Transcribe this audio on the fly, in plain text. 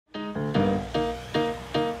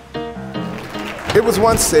It was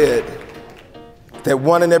once said that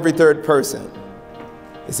one in every third person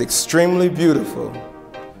is extremely beautiful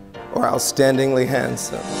or outstandingly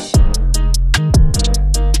handsome.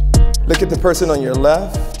 Look at the person on your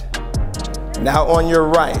left, now on your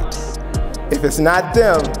right. If it's not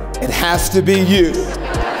them, it has to be you.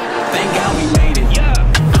 Thank God we made it.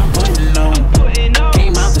 I'm putting on.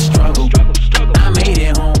 Came out the struggle. I made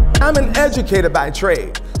it home. I'm an educator by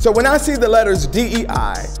trade, so when I see the letters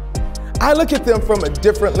DEI, I look at them from a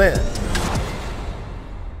different lens.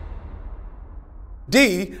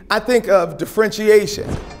 D, I think of differentiation,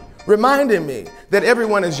 reminding me that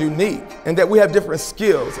everyone is unique and that we have different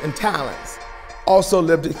skills and talents, also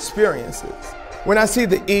lived experiences. When I see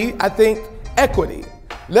the E, I think equity,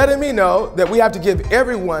 letting me know that we have to give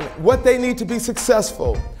everyone what they need to be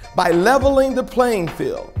successful by leveling the playing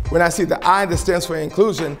field. When I see the I that stands for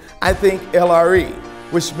inclusion, I think LRE,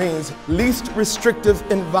 which means least restrictive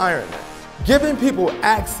environment, giving people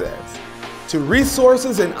access to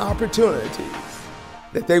resources and opportunities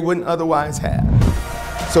that they wouldn't otherwise have.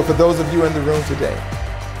 So for those of you in the room today,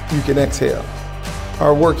 you can exhale.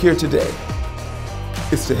 Our work here today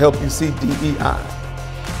is to help you see DEI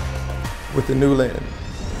with a new lens.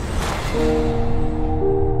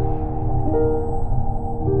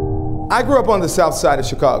 I grew up on the south side of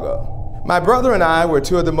Chicago. My brother and I were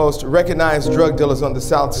two of the most recognized drug dealers on the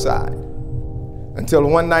south side, until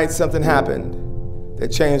one night something happened that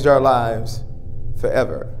changed our lives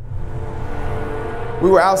forever. We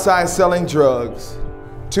were outside selling drugs.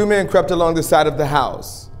 Two men crept along the side of the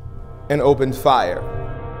house and opened fire.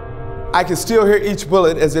 I could still hear each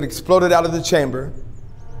bullet as it exploded out of the chamber,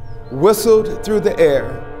 whistled through the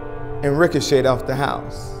air, and ricocheted off the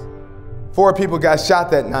house. 4 people got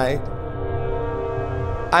shot that night.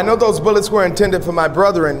 I know those bullets were intended for my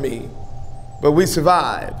brother and me, but we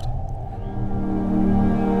survived.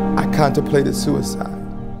 I contemplated suicide.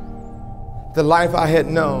 The life I had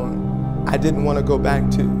known, I didn't want to go back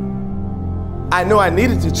to. I know I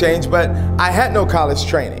needed to change, but I had no college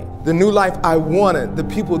training. The new life I wanted, the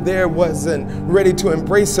people there wasn't ready to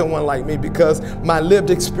embrace someone like me because my lived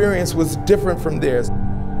experience was different from theirs.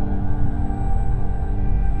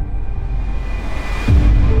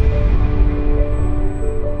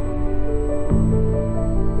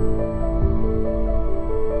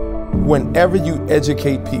 Whenever you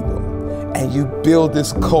educate people and you build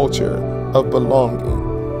this culture of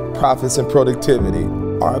belonging, profits and productivity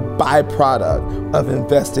are a byproduct of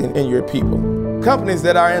investing in your people. Companies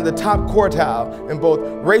that are in the top quartile in both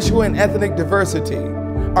racial and ethnic diversity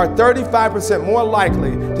are 35% more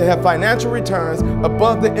likely to have financial returns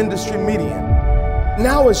above the industry median.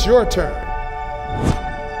 Now it's your turn.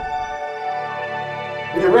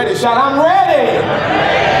 You ready, Sean? I'm ready!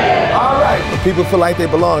 All right. When people feel like they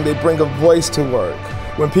belong, they bring a voice to work.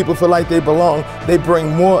 When people feel like they belong, they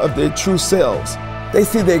bring more of their true selves. They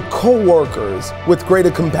see their co-workers with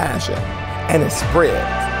greater compassion, and it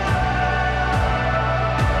spreads.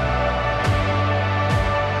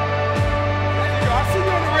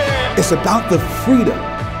 It's about the freedom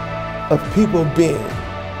of people being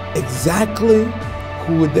exactly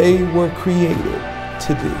who they were created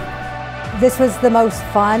to be. This was the most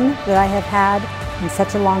fun that I have had in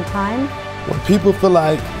such a long time. When people feel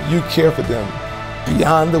like you care for them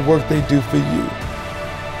beyond the work they do for you,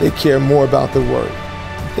 they care more about the work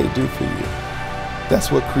they do for you.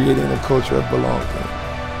 That's what creating a culture of belonging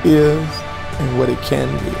is and what it can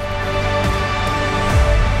be.